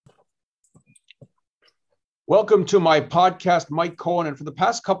Welcome to my podcast, Mike Cohen. And for the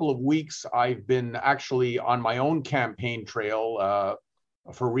past couple of weeks, I've been actually on my own campaign trail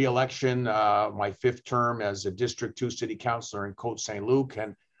for re-election, my fifth term as a District 2 city councilor in Côte Saint-Luc.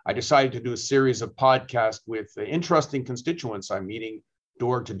 And I decided to do a series of podcasts with interesting constituents I'm meeting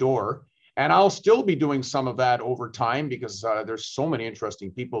door to door. And I'll still be doing some of that over time because there's so many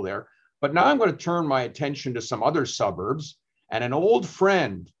interesting people there. But now I'm going to turn my attention to some other suburbs. And an old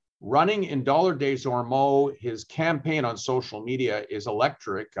friend running in Dollar des Ormeaux, his campaign on social media is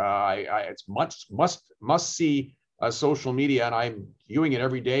electric. It's must see social media, and I'm viewing it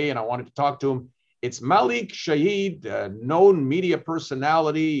every day. And I wanted to talk to him. It's Malik Shaheed, known media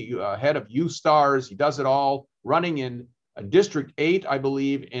personality, head of Youth Stars. He does it all. Running in District 8, I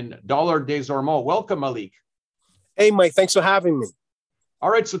believe, in Dollar des Ormeaux. Welcome, Malik. Hey, Mike. Thanks for having me. All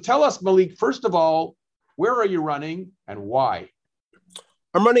right. So tell us, Malik. First of all, where are you running and why?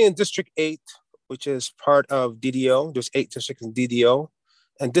 I'm running in District 8, which is part of DDO. There's 8 districts in DDO.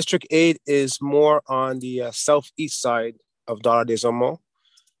 And District 8 is more on the southeast side of Dollar des Ormeaux.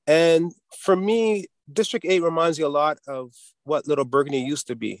 And for me, District 8 reminds me a lot of what Little Burgundy used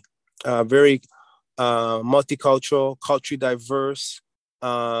to be. Very multicultural, culturally diverse,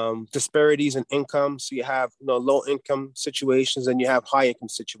 disparities in income. So you have low income situations and you have high income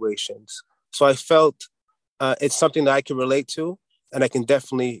situations. So I felt it's something that I can relate to. And I can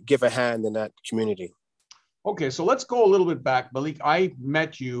definitely give a hand in that community. Okay, so let's go a little bit back. Malik, I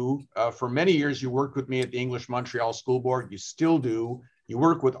met you for many years. You worked with me at the English Montreal School Board. You still do. You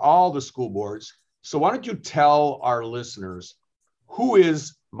work with all the school boards. So why don't you tell our listeners, who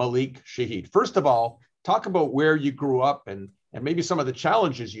is Malik Shaheed? First of all, talk about where you grew up and maybe some of the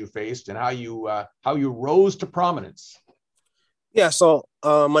challenges you faced and how you rose to prominence. Yeah, so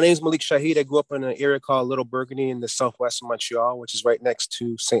my name is Malik Shaheed. I grew up in an area called Little Burgundy in the southwest of Montreal, which is right next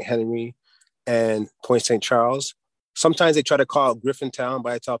to St. Henry and Point St. Charles. Sometimes they try to call it Griffintown,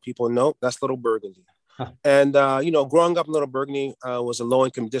 but I tell people, no, that's Little Burgundy. And, growing up in Little Burgundy was a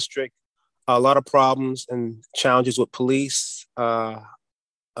low-income district, a lot of problems and challenges with police,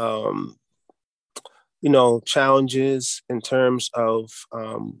 challenges in terms of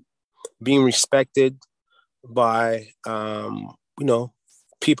being respected by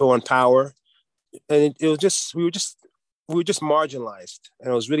people in power, and it was just we were just marginalized, and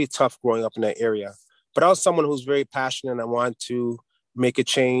it was really tough growing up in that area. But I was someone who was very passionate, and I wanted to make a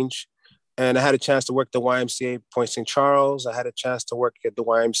change. And I had a chance to work at the YMCA Point St. Charles. I had a chance to work at the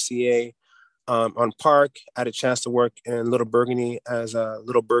YMCA on Park. I had a chance to work in Little Burgundy as a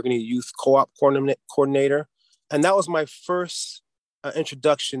Little Burgundy Youth Co-op coordinator, and that was my first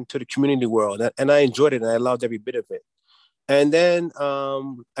introduction to the community world, and I enjoyed it, and I loved every bit of it. And then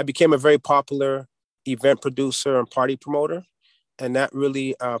I became a very popular event producer and party promoter, and that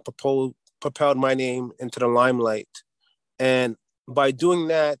really propelled my name into the limelight. And by doing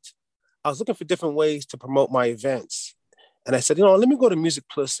that, I was looking for different ways to promote my events. And I said, let me go to Music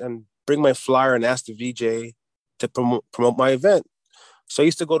Plus and bring my flyer and ask the VJ to promote my event. So I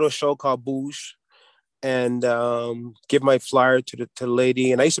used to go to a show called Bouge and give my flyer to the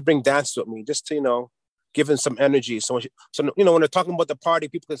lady. And I used to bring dancers with me just to, give them some energy. So when they're talking about the party,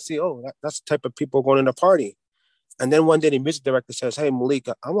 people can see, that's the type of people going to the party. And then one day the music director says, hey, Malik,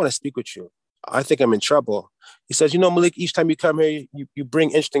 I want to speak with you. I think I'm in trouble. He says, Malik, each time you come here, you bring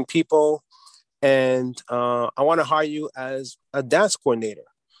interesting people. And I want to hire you as a dance coordinator.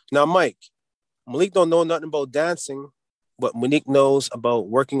 Now, Malik don't know nothing about dancing, but Malik knows about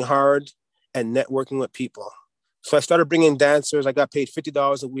working hard and networking with people. So I started bringing dancers. I got paid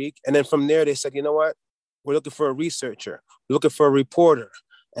 $50 a week. And then from there, they said, you know what? We're looking for a researcher. We're looking for a reporter.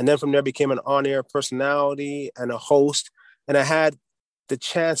 And then from there, I became an on-air personality and a host. And I had the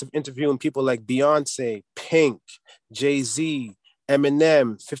chance of interviewing people like Beyonce, Pink, Jay-Z,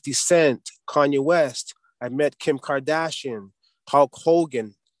 Eminem, 50 Cent, Kanye West. I met Kim Kardashian, Hulk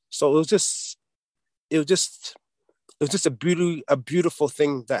Hogan. So it was just a beautiful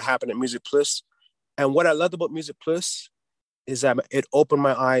thing that happened at Music Plus. And what I loved about Music Plus is that it opened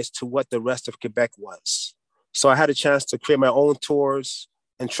my eyes to what the rest of Quebec was. So I had a chance to create my own tours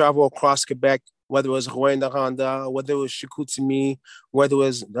and travel across Quebec, whether it was Rouyn-Noranda, whether it was Chicoutimi, whether it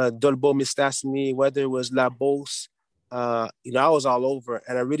was Dolbeau-Mistassini, whether it was La Beauce. I was all over.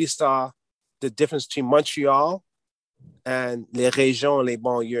 And I really saw the difference between Montreal and les régions and les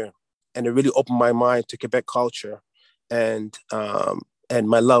banlieues. And it really opened my mind to Quebec culture and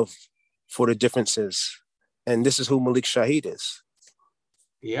my love for the differences. And this is who Malik Shaheed is.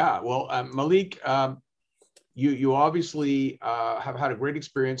 Yeah, well, Malik, you obviously have had a great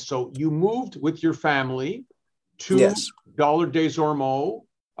experience. So you moved with your family to Dollar des Ormeaux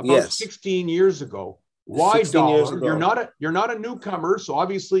about 16 years ago. Why 16 years Dollar? ago. You're not a newcomer, so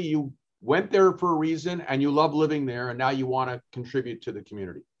obviously you went there for a reason and you love living there, and now you want to contribute to the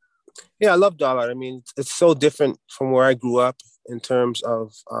community. Yeah, I love Dollar. I mean, it's so different from where I grew up in terms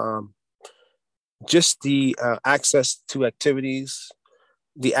of just the access to activities,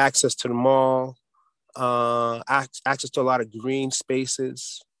 the access to the mall, access to a lot of green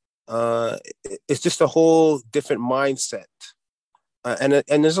spaces. It's just a whole different mindset.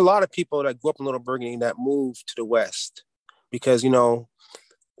 And there's a lot of people that grew up in Little Burgundy that moved to the West because,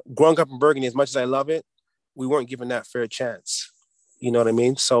 growing up in Burgundy, as much as I love it, we weren't given that fair chance. You know what I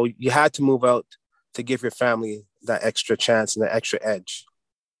mean? So you had to move out to give your family that extra chance and that extra edge.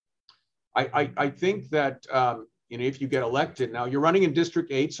 I think that, if you get elected, now you're running in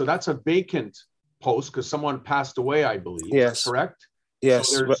District 8, so that's a vacant post because someone passed away, I believe. Yes. Is that correct? Yes,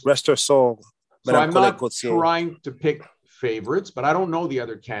 so rest her soul. So I'm not trying to pick favorites, but I don't know the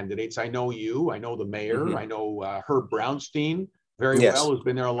other candidates. I know you. I know the mayor. Mm-hmm. I know Herb Brownstein very well, who's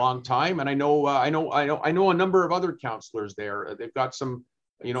been there a long time, and I know a number of other councillors there. They've got some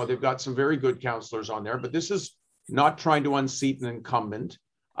very good councillors on there. But this is not trying to unseat an incumbent.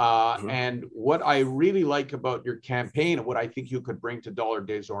 And what I really like about your campaign and what I think you could bring to Dollar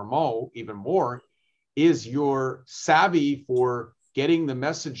des Ormeaux even more is your savvy for getting the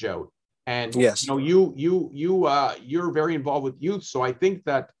message out. And you're very involved with youth, so I think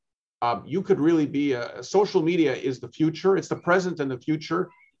that you could really be social media is the future. It's the present and the future.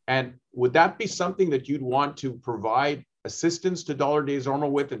 And would that be something that you'd want to provide assistance to Dollar des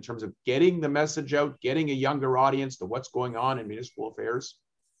Ormeaux with in terms of getting the message out, getting a younger audience to what's going on in municipal affairs?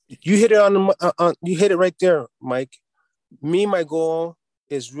 You hit it you hit it right there, Mike. My goal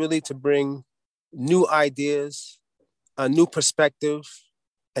is really to bring new ideas, a new perspective,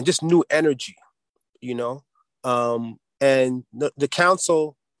 and just new energy, and the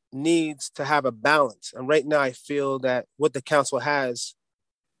council needs to have a balance. And right now I feel that what the council has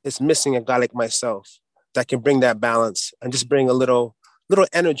is missing a guy like myself that can bring that balance and just bring a little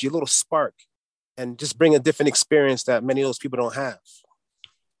energy, a little spark, and just bring a different experience that many of those people don't have.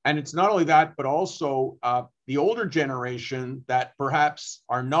 And it's not only that, but also the older generation that perhaps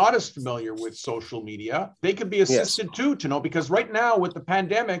are not as familiar with social media, they could be assisted too, to know, because right now with the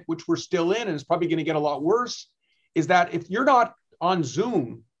pandemic, which we're still in, and it's probably going to get a lot worse, is that if you're not on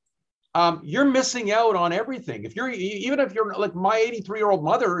Zoom, you're missing out on everything. Even if you're like my 83-year-old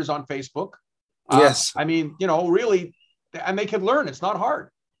mother is on Facebook. I mean, really, and they can learn. It's not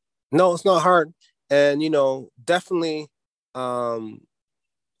hard. No, it's not hard. And, definitely,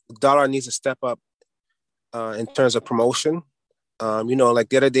 Dollar needs to step up in terms of promotion. Like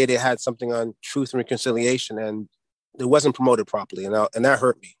the other day they had something on truth and reconciliation and it wasn't promoted properly. And that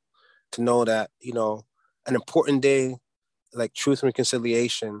hurt me to know that, an important day like truth and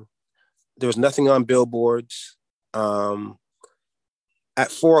reconciliation, there was nothing on billboards. At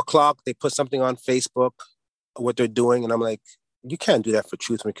 4:00, they put something on Facebook, what they're doing. And I'm like, you can't do that for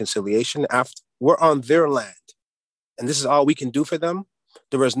truth and reconciliation. We're on their land. And this is all we can do for them.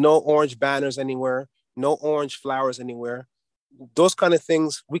 There was no orange banners anywhere, no orange flowers anywhere. Those kind of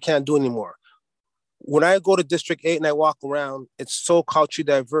things we can't do anymore. When I go to District 8 and I walk around, it's so culturally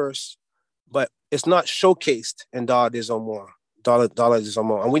diverse, but it's not showcased in Dollar des Ormeaux.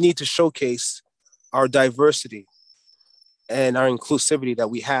 And we need to showcase our diversity and our inclusivity that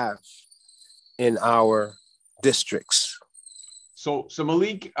we have in our districts. So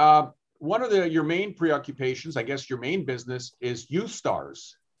Malik, one of your main preoccupations, I guess your main business is Youth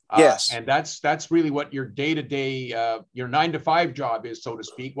Stars. Yes. And that's really what your day-to-day, your 9-to-5 job is, so to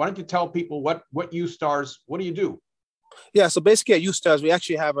speak. Why don't you tell people what Youth Stars, what do you do? Yeah, so basically at Youth Stars, we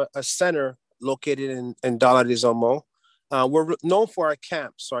actually have a center located in Dollar des Ormeaux. We're known for our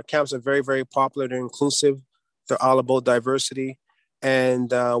camps. So our camps are very, very popular. They're inclusive. They're all about diversity.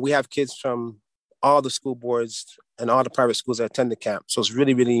 And we have kids from all the school boards and all the private schools that attend the camp. So it's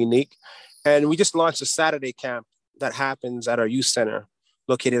really, really unique. And we just launched a Saturday camp that happens at our youth center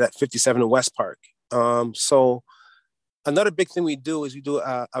located at 57 West Park. So another big thing we do is we do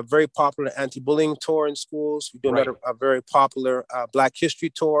a very popular anti-bullying tour in schools. We do a very popular Black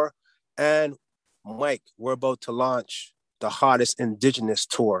History tour. And Mike, we're about to launch the hottest Indigenous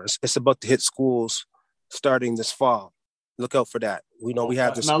tours. It's about to hit schools starting this fall. Look out for that. We know we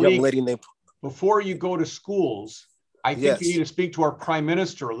have this young lady named... Before you go to schools, I think you need to speak to our Prime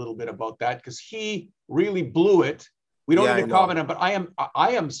Minister a little bit about that, because he really blew it. We don't need to comment on, but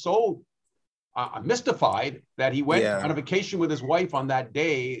I am so mystified that he went on a vacation with his wife on that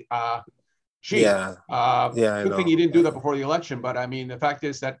day. Good thing he didn't do that before the election. But I mean, the fact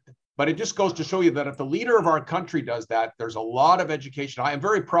is that, But it just goes to show you that if the leader of our country does that, there's a lot of education. I am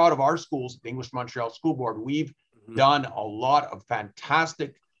very proud of our schools, the English Montreal School Board. We've done a lot of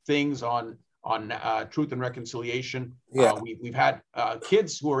fantastic things on truth and reconciliation. Yeah. We've had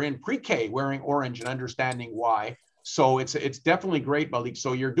kids who are in pre-K wearing orange and understanding why. So it's definitely great, Malik.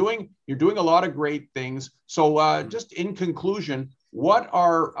 So you're doing a lot of great things. So just in conclusion, what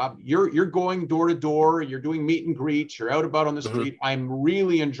are you're going door to door, you're doing meet and greets, you're out about on the street. I'm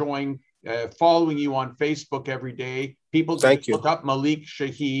really enjoying following you on Facebook every day. People look up Malik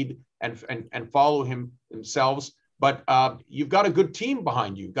Shaheed and follow him themselves. But you've got a good team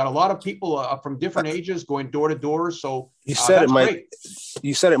behind you. You've got a lot of people from different ages going door to door. So you said it, Mike. Great.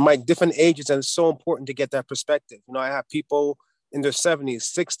 You said it, Mike. Different ages, and it's so important to get that perspective. You know, I have people in their 70s,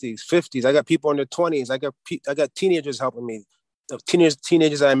 60s, 50s. I got people in their 20s. I got teenagers helping me.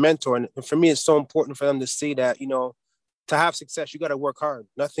 Teenagers I mentor, and for me, it's so important for them to see that, you know, to have success, you got to work hard.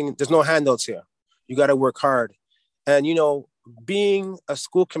 There's no handouts here. You got to work hard, and you know, being a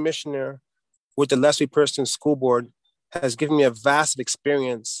school commissioner with the Leslie Person School Board has given me a vast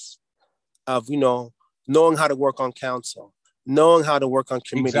experience of, you know, knowing how to work on council, knowing how to work on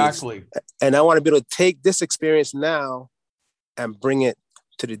committees. Exactly. And I want to be able to take this experience now and bring it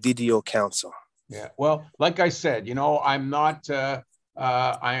to the DDO council. Yeah. Well, like I said, you know, I'm not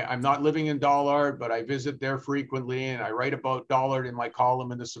living in Dollard, but I visit there frequently, and I write about Dollard in my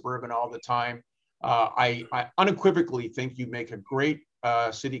column in the Suburban all the time. I unequivocally think you make a great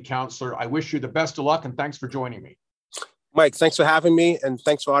city councilor. I wish you the best of luck, and thanks for joining me. Mike, thanks for having me, and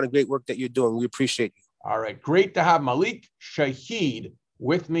thanks for all the great work that you're doing. We appreciate you. All right. Great to have Malik Shaheed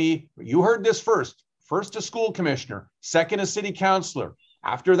with me. You heard this first. First a school commissioner, second a city councilor.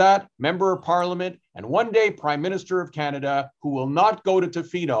 After that, member of parliament, and one day Prime Minister of Canada, who will not go to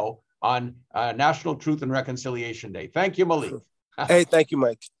Tofino on National Truth and Reconciliation Day. Thank you, Malik. Hey, thank you,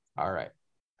 Mike. All right.